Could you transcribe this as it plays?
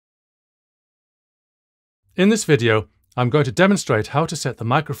In this video, I'm going to demonstrate how to set the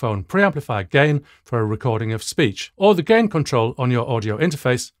microphone preamplifier gain for a recording of speech, or the gain control on your audio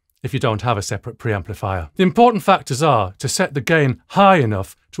interface if you don't have a separate preamplifier. The important factors are to set the gain high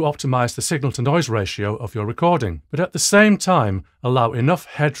enough to optimize the signal-to-noise ratio of your recording, but at the same time allow enough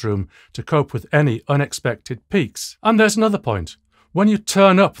headroom to cope with any unexpected peaks. And there's another point. When you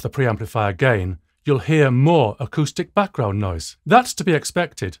turn up the preamplifier gain, you'll hear more acoustic background noise. That's to be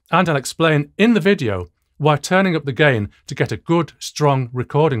expected, and I'll explain in the video why turning up the gain to get a good, strong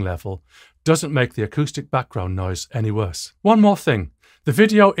recording level doesn't make the acoustic background noise any worse. One more thing. The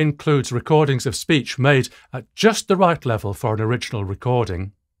video includes recordings of speech made at just the right level for an original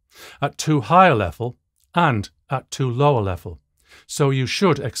recording, at too high a level, and at too low a level. So you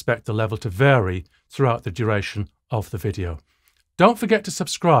should expect the level to vary throughout the duration of the video. Don't forget to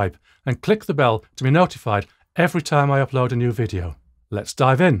subscribe and click the bell to be notified every time I upload a new video. Let's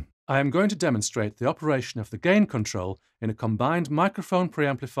dive in. I am going to demonstrate the operation of the gain control in a combined microphone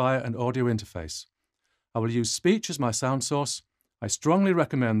preamplifier and audio interface. I will use speech as my sound source. I strongly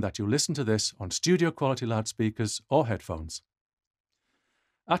recommend that you listen to this on studio quality loudspeakers or headphones.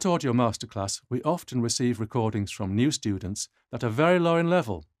 At Audio Masterclass, we often receive recordings from new students that are very low in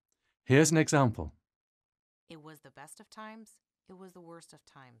level. Here's an example. It was the best of times, it was the worst of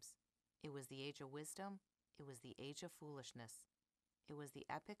times. It was the age of wisdom, it was the age of foolishness. It was the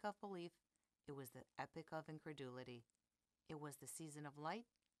epic of belief, it was the epic of incredulity. It was the season of light,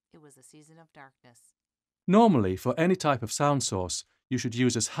 it was the season of darkness. Normally, for any type of sound source, you should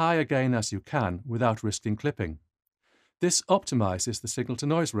use as high a gain as you can without risking clipping. This optimizes the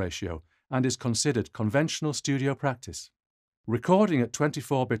signal-to-noise ratio and is considered conventional studio practice. Recording at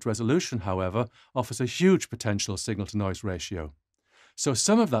 24-bit resolution, however, offers a huge potential signal-to-noise ratio. So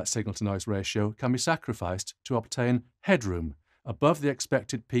some of that signal-to-noise ratio can be sacrificed to obtain headroom above the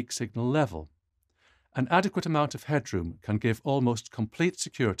expected peak signal level. An adequate amount of headroom can give almost complete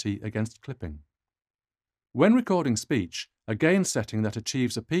security against clipping. When recording speech, a gain setting that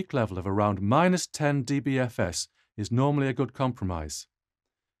achieves a peak level of around -10 dBFS is normally a good compromise.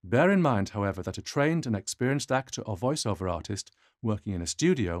 Bear in mind, however, that a trained and experienced actor or voiceover artist working in a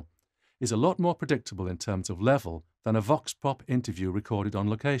studio is a lot more predictable in terms of level than a vox pop interview recorded on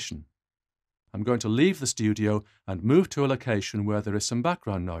location. I'm going to leave the studio and move to a location where there is some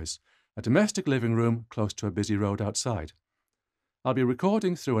background noise, a domestic living room close to a busy road outside. I'll be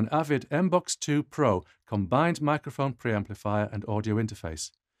recording through an Avid M-Box 2 Pro combined microphone preamplifier and audio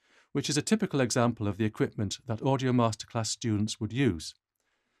interface, which is a typical example of the equipment that Audio Masterclass students would use.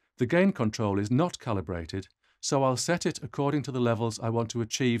 The gain control is not calibrated, so I'll set it according to the levels I want to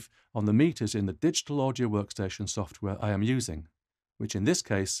achieve on the meters in the digital audio workstation software I am using, which in this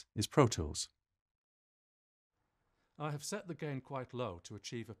case is Pro Tools. I have set the gain quite low to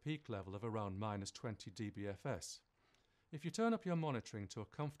achieve a peak level of around -20 dBFS. If you turn up your monitoring to a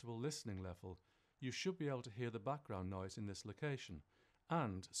comfortable listening level, you should be able to hear the background noise in this location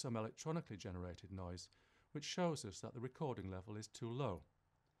and some electronically generated noise, which shows us that the recording level is too low.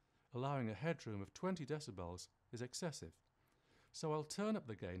 Allowing a headroom of 20 decibels is excessive, so I'll turn up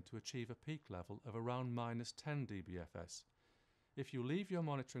the gain to achieve a peak level of around -10 dBFS. If you leave your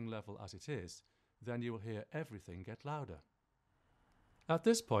monitoring level as it is, then you will hear everything get louder. At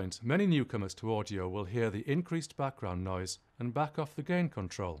this point, many newcomers to audio will hear the increased background noise and back off the gain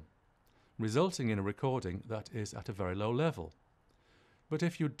control, resulting in a recording that is at a very low level. But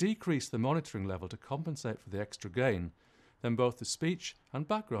if you decrease the monitoring level to compensate for the extra gain, then both the speech and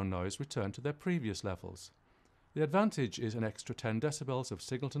background noise return to their previous levels. The advantage is an extra 10 decibels of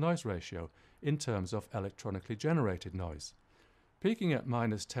signal-to-noise ratio in terms of electronically generated noise. Peaking at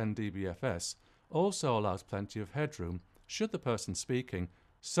 -10 dBFS also allows plenty of headroom should the person speaking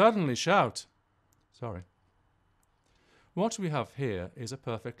suddenly shout. What we have here is a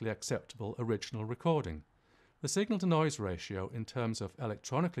perfectly acceptable original recording. The signal-to-noise ratio in terms of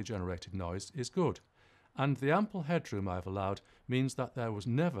electronically generated noise is good, and the ample headroom I've allowed means that there was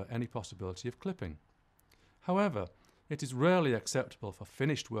never any possibility of clipping. However, it is rarely acceptable for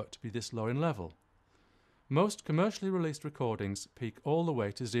finished work to be this low in level. Most commercially released recordings peak all the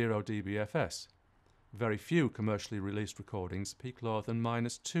way to 0 dBFS. Very few commercially released recordings peak lower than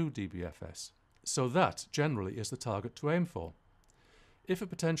 -2 dBFS, so that generally is the target to aim for. If a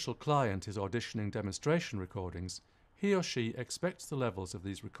potential client is auditioning demonstration recordings, he or she expects the levels of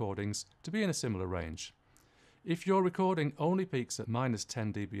these recordings to be in a similar range. If your recording only peaks at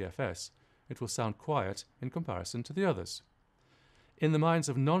 -10 dBFS, it will sound quiet in comparison to the others. In the minds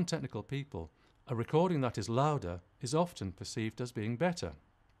of non-technical people, a recording that is louder is often perceived as being better.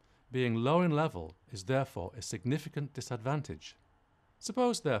 Being low in level is therefore a significant disadvantage.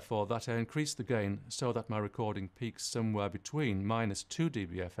 Suppose therefore that I increase the gain so that my recording peaks somewhere between -2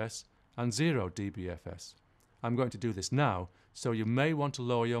 dBFS and 0 dBFS. I'm going to do this now, so you may want to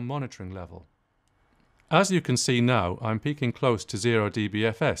lower your monitoring level. As you can see now, I'm peaking close to 0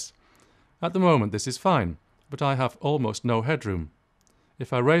 dBFS. At the moment this is fine, but I have almost no headroom.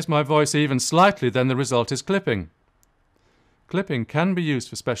 If I raise my voice even slightly, then the result is clipping. Clipping can be used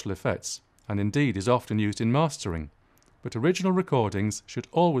for special effects, and indeed is often used in mastering, but original recordings should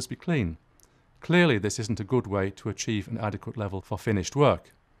always be clean. Clearly this isn't a good way to achieve an adequate level for finished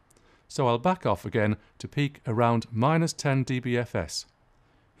work. So I'll back off again to peak around -10 dBFS.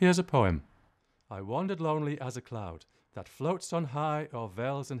 Here's a poem. I wandered lonely as a cloud that floats on high o'er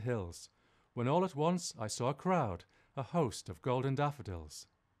vales and hills, when all at once I saw a crowd, a host of golden daffodils.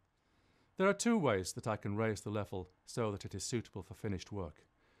 There are two ways that I can raise the level so that it is suitable for finished work.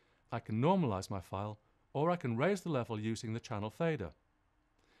 I can normalize my file, or I can raise the level using the channel fader.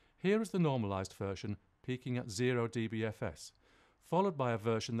 Here is the normalized version peaking at 0 dBFS, followed by a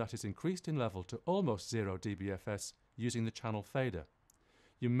version that is increased in level to almost 0 dBFS using the channel fader.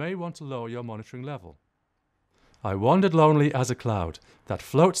 You may want to lower your monitoring level. I wandered lonely as a cloud that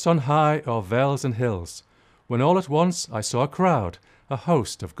floats on high o'er vales and hills, when all at once I saw a crowd, a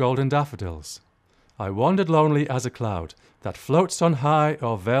host of golden daffodils. I wandered lonely as a cloud that floats on high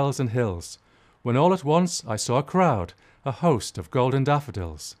o'er vales and hills, when all at once I saw a crowd, a host of golden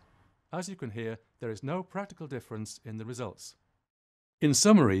daffodils. As you can hear, there is no practical difference in the results. In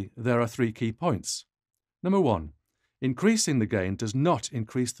summary, there are 3 key points. Number 1. Increasing the gain does not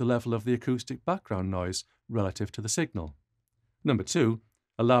increase the level of the acoustic background noise relative to the signal. Number 2.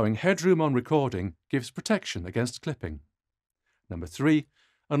 Allowing headroom on recording gives protection against clipping. Number 3.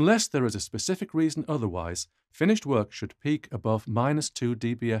 Unless there is a specific reason otherwise, finished work should peak above -2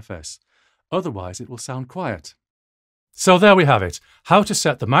 dBFS. Otherwise, it will sound quiet. So there we have it, how to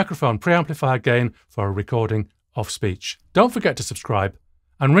set the microphone preamplifier gain for a recording of speech. Don't forget to subscribe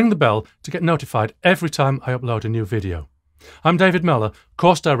and ring the bell to get notified every time I upload a new video. I'm David Mellor,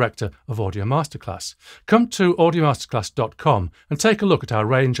 Course Director of Audio Masterclass. Come to audiomasterclass.com and take a look at our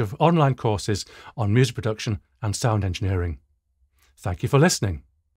range of online courses on music production and sound engineering. Thank you for listening.